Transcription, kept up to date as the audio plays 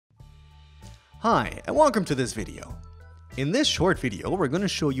Hi, and welcome to this video. In this short video, we're going to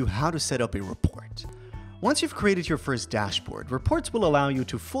show you how to set up a report. Once you've created your first dashboard, reports will allow you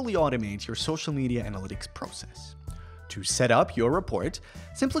to fully automate your social media analytics process. To set up your report,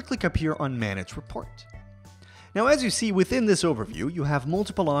 simply click up here on Manage Report. Now, as you see within this overview, you have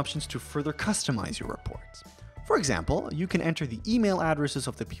multiple options to further customize your reports. For example, you can enter the email addresses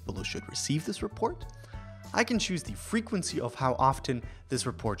of the people who should receive this report. I can choose the frequency of how often this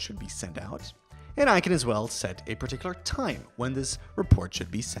report should be sent out. And I can as well set a particular time when this report should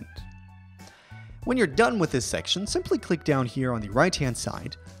be sent. When you're done with this section, simply click down here on the right-hand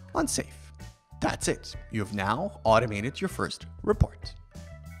side on Save. That's it. You have now automated your first report.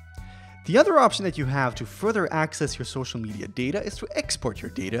 The other option that you have to further access your social media data is to export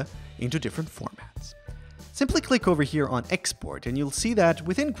your data into different formats. Simply click over here on Export and you'll see that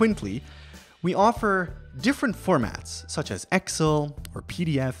within Quintly, we offer different formats such as Excel or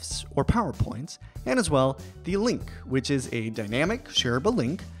PDFs or PowerPoints, and as well the link, which is a dynamic shareable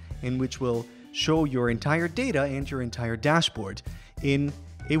link in which will show your entire data and your entire dashboard in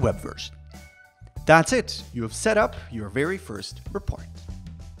a web version. That's it. You have set up your very first report.